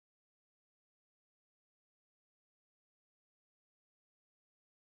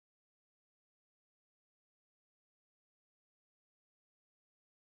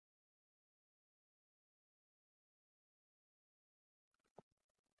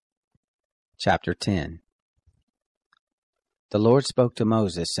Chapter 10. The Lord spoke to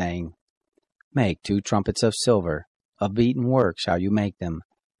Moses, saying, Make 2 trumpets of silver, of beaten work shall you make them,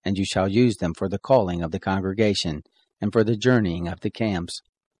 and you shall use them for the calling of the congregation, and for the journeying of the camps.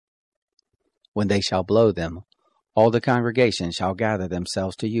 When they shall blow them, all the congregation shall gather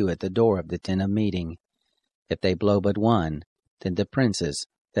themselves to you at the door of the tent of meeting. If they blow but one, then the princes,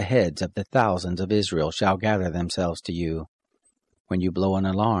 the heads of the thousands of Israel, shall gather themselves to you. When you blow an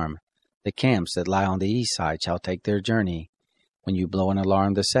alarm, the camps that lie on the east side shall take their journey. When you blow an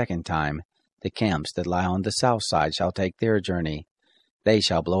alarm the second time, the camps that lie on the south side shall take their journey. They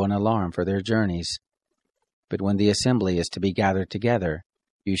shall blow an alarm for their journeys. But when the assembly is to be gathered together,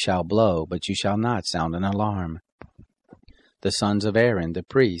 you shall blow, but you shall not sound an alarm. The sons of Aaron, the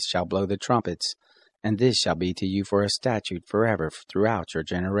priests, shall blow the trumpets, and this shall be to you for a statute forever throughout your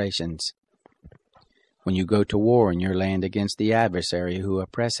generations. When you go to war in your land against the adversary who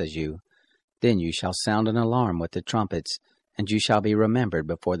oppresses you, then you shall sound an alarm with the trumpets, and you shall be remembered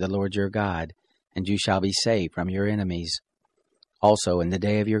before the Lord your God, and you shall be saved from your enemies. Also in the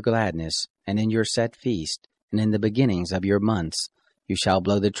day of your gladness, and in your set feast, and in the beginnings of your months, you shall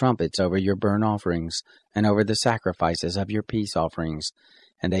blow the trumpets over your burnt offerings, and over the sacrifices of your peace offerings,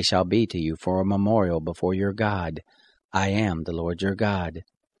 and they shall be to you for a memorial before your God. I am the Lord your God.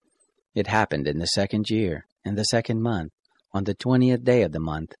 It happened in the 2nd year, in the 2nd month, on the 20th day of the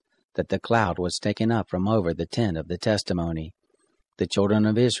month, that the cloud was taken up from over the tent of the testimony. The children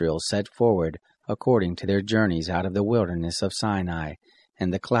of Israel set forward according to their journeys out of the wilderness of Sinai,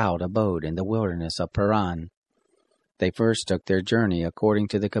 and the cloud abode in the wilderness of Paran. They first took their journey according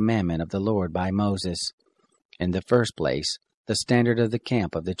to the commandment of the Lord by Moses. In the first place, the standard of the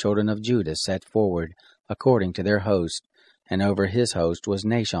camp of the children of Judah set forward according to their host, and over his host was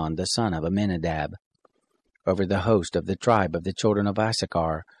Nahshon the son of Amminadab. Over the host of the tribe of the children of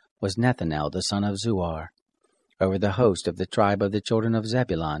Issachar was Nethanel the son of Zuar. Over the host of the tribe of the children of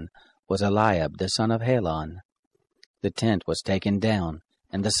Zebulun was Eliab the son of Helon. The tent was taken down,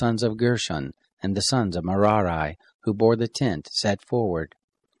 and the sons of Gershon and the sons of Merari, who bore the tent, set forward.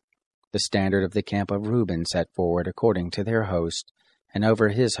 The standard of the camp of Reuben set forward according to their host, and over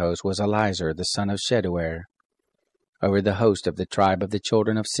his host was Elizur the son of Sheduer. Over the host of the tribe of the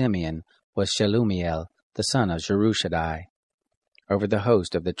children of Simeon was Shelumiel the son of Jerushadai. Over the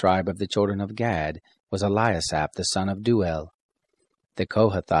host of the tribe of the children of Gad was Eliasaph the son of Duel. The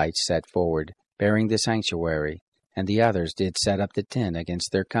Kohathites set forward, bearing the sanctuary, and the others did set up the tent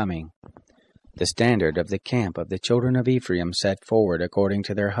against their coming. The standard of the camp of the children of Ephraim set forward according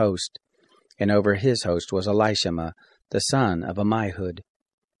to their host, and over his host was Elishama the son of Ammihud.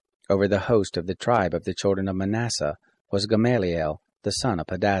 Over the host of the tribe of the children of Manasseh was Gamaliel the son of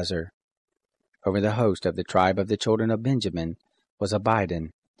Pedazur. Over the host of the tribe of the children of Benjamin was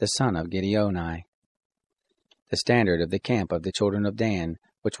Abidan the son of Gideoni. The standard of the camp of the children of Dan,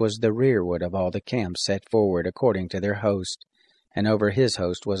 which was the rearward of all the camps, set forward according to their host, and over his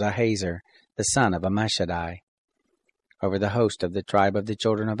host was Ahazer the son of Ammishaddai. Over the host of the tribe of the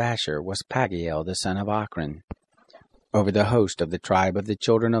children of Asher was Pagiel the son of Ochran. Over the host of the tribe of the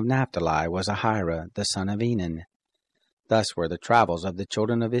children of Naphtali was Ahira the son of Enan. Thus were the travels of the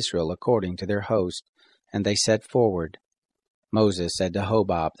children of Israel according to their host, and they set forward. Moses said to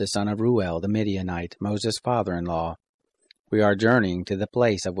Hobab the son of Ruel the Midianite, Moses' father-in-law, We are journeying to the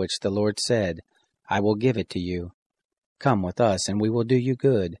place of which the Lord said, I will give it to you. Come with us, and we will do you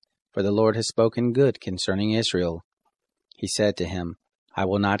good, for the Lord has spoken good concerning Israel. He said to him, I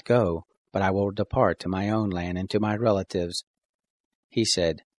will not go, but I will depart to my own land and to my relatives. He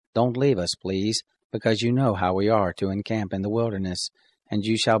said, Don't leave us, please, because you know how we are to encamp in the wilderness, and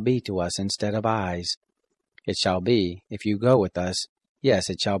you shall be to us instead of eyes. It shall be, if you go with us, yes,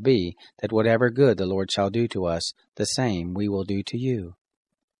 it shall be, that whatever good the Lord shall do to us, the same we will do to you.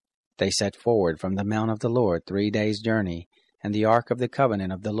 They set forward from the mount of the Lord 3 days' journey, and the ark of the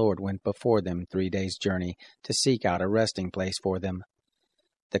covenant of the Lord went before them 3 days' journey, to seek out a resting place for them.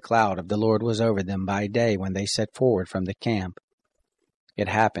 The cloud of the Lord was over them by day when they set forward from the camp. It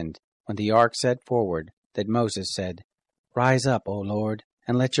happened, when the ark set forward, that Moses said, Rise up, O Lord,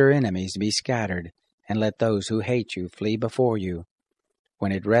 and let your enemies be scattered, and let those who hate you flee before you.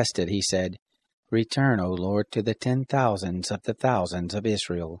 When it rested, he said, Return, O Lord, to the 10,000s of the thousands of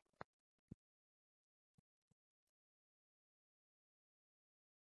Israel.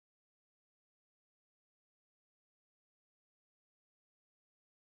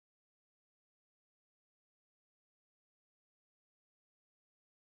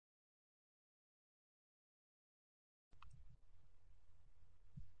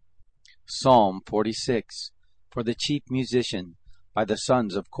 Psalm 46. For the chief musician, by the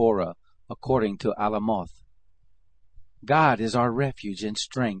sons of Korah, according to Alamoth. God is our refuge and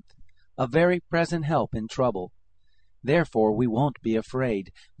strength, a very present help in trouble. Therefore we won't be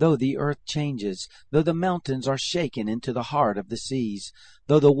afraid, though the earth changes, though the mountains are shaken into the heart of the seas,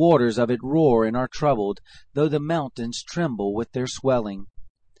 though the waters of it roar and are troubled, though the mountains tremble with their swelling.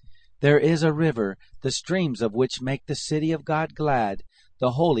 There is a river, the streams of which make the city of God glad,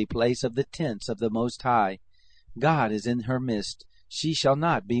 the holy place of the tents of the Most High. God is in her midst. She shall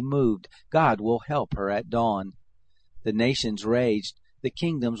not be moved. God will help her at dawn. The nations raged. The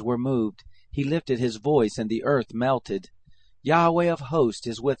kingdoms were moved. He lifted his voice, and the earth melted. Yahweh of hosts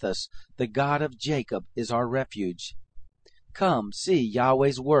is with us. The God of Jacob is our refuge. Come, see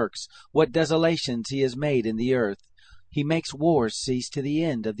Yahweh's works, what desolations he has made in the earth. He makes wars cease to the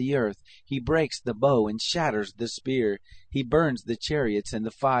end of the earth. He breaks the bow and shatters the spear. He burns the chariots in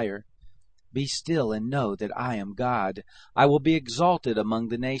the fire. Be still and know that I am God. I will be exalted among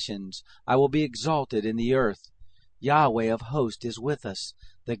the nations. I will be exalted in the earth. Yahweh of hosts is with us.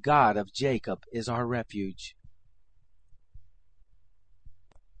 The God of Jacob is our refuge.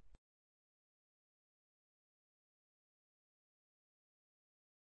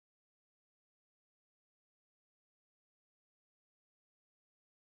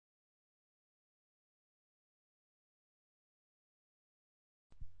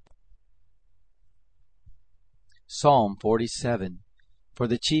 Psalm 47. For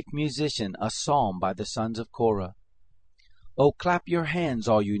the chief musician, a psalm by the sons of Korah. O clap your hands,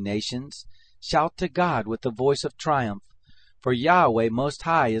 all you nations. Shout to God with the voice of triumph. For Yahweh Most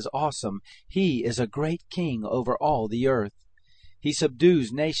High is awesome. He is a great king over all the earth. He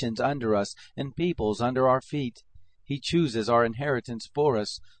subdues nations under us and peoples under our feet. He chooses our inheritance for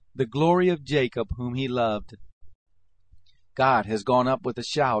us, the glory of Jacob whom he loved. God has gone up with a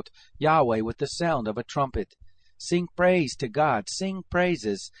shout, Yahweh with the sound of a trumpet. Sing praise to God, sing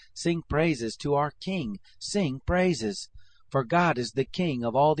praises to our King, sing praises. For God is the King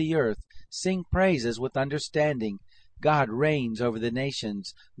of all the earth, sing praises with understanding. God reigns over the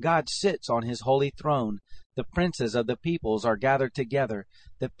nations, God sits on his holy throne. The princes of the peoples are gathered together,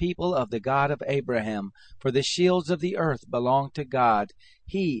 the people of the God of Abraham. For the shields of the earth belong to God,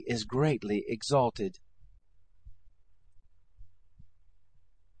 he is greatly exalted.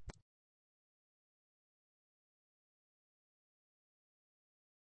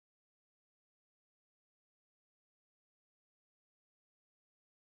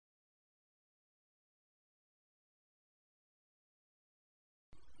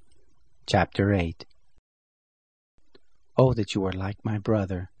 Chapter 8. Oh, that you were like my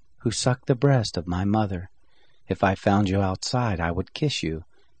brother, who sucked the breast of my mother. If I found you outside, I would kiss you.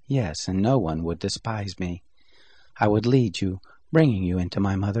 Yes, and no one would despise me. I would lead you, bringing you into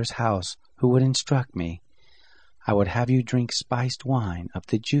my mother's house, who would instruct me. I would have you drink spiced wine of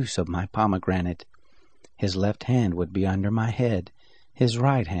the juice of my pomegranate. His left hand would be under my head, his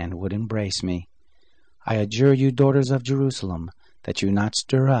right hand would embrace me. I adjure you, daughters of Jerusalem, that you not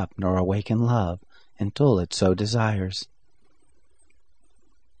stir up nor awaken love until it so desires.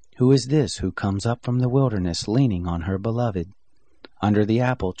 Who is this who comes up from the wilderness leaning on her beloved? Under the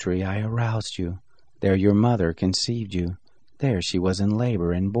apple tree I aroused you. There your mother conceived you. There she was in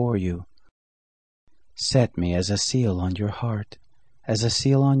labor and bore you. Set me as a seal on your heart, as a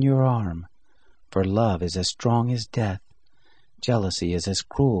seal on your arm. For love is as strong as death. Jealousy is as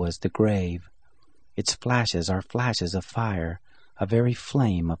cruel as the grave. Its flashes are flashes of fire, a very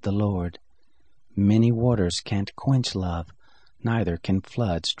flame of the Lord. Many waters can't quench love, neither can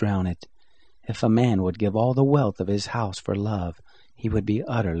floods drown it. If a man would give all the wealth of his house for love, he would be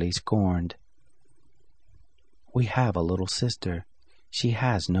utterly scorned. We have a little sister. She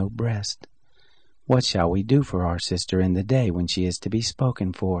has no breast. What shall we do for our sister in the day when she is to be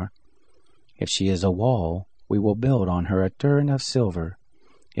spoken for? If she is a wall, we will build on her a turret of silver.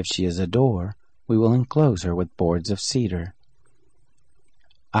 If she is a door, we will enclose her with boards of cedar.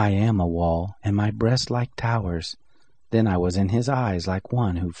 I am a wall, and my breasts like towers. Then I was in his eyes like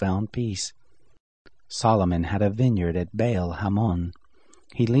one who found peace. Solomon had a vineyard at Baal Hamon.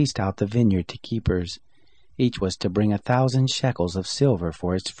 He leased out the vineyard to keepers. Each was to bring 1,000 shekels of silver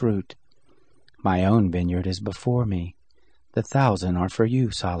for its fruit. My own vineyard is before me. The 1,000 are for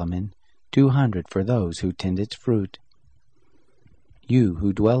you, Solomon, 200 for those who tend its fruit. You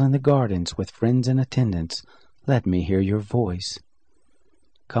who dwell in the gardens with friends and attendants, let me hear your voice.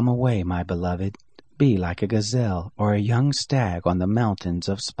 Come away, my beloved, be like a gazelle or a young stag on the mountains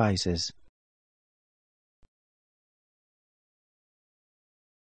of spices.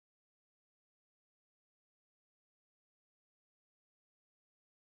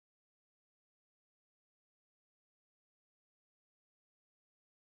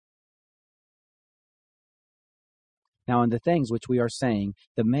 Now in the things which we are saying,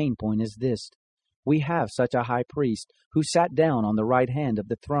 the main point is this. We have such a high priest, who sat down on the right hand of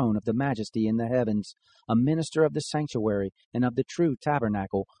the throne of the majesty in the heavens, a minister of the sanctuary and of the true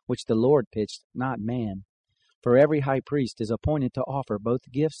tabernacle, which the Lord pitched, not man. For every high priest is appointed to offer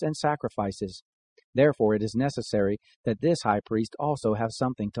both gifts and sacrifices. Therefore it is necessary that this high priest also have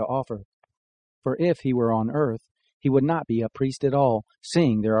something to offer. For if he were on earth, he would not be a priest at all,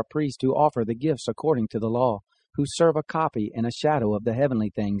 seeing there are priests who offer the gifts according to the law, who serve a copy and a shadow of the heavenly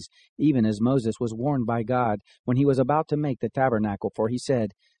things, even as Moses was warned by God when he was about to make the tabernacle. For he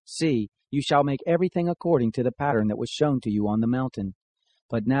said, See, you shall make everything according to the pattern that was shown to you on the mountain.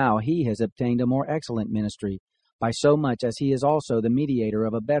 But now he has obtained a more excellent ministry, by so much as he is also the mediator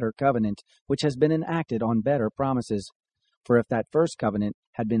of a better covenant, which has been enacted on better promises. For if that first covenant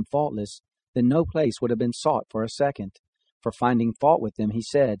had been faultless, then no place would have been sought for a second. For finding fault with them, he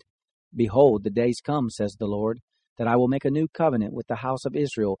said, Behold, the days come, says the Lord, that I will make a new covenant with the house of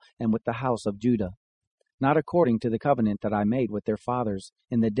Israel and with the house of Judah, not according to the covenant that I made with their fathers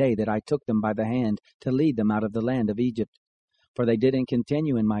in the day that I took them by the hand to lead them out of the land of Egypt. For they didn't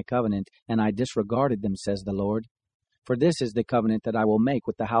continue in my covenant, and I disregarded them, says the Lord. For this is the covenant that I will make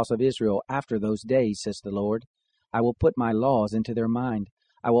with the house of Israel after those days, says the Lord. I will put my laws into their mind.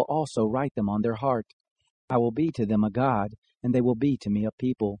 I will also write them on their heart. I will be to them a God, and they will be to me a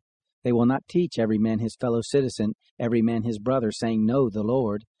people. They will not teach every man his fellow citizen, every man his brother, saying, Know the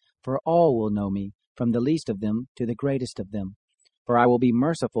Lord. For all will know me, from the least of them to the greatest of them. For I will be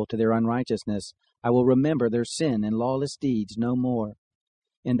merciful to their unrighteousness. I will remember their sin and lawless deeds no more.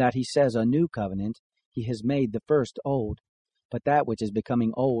 In that he says a new covenant, he has made the first old. But that which is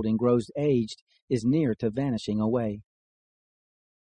becoming old and grows aged is near to vanishing away.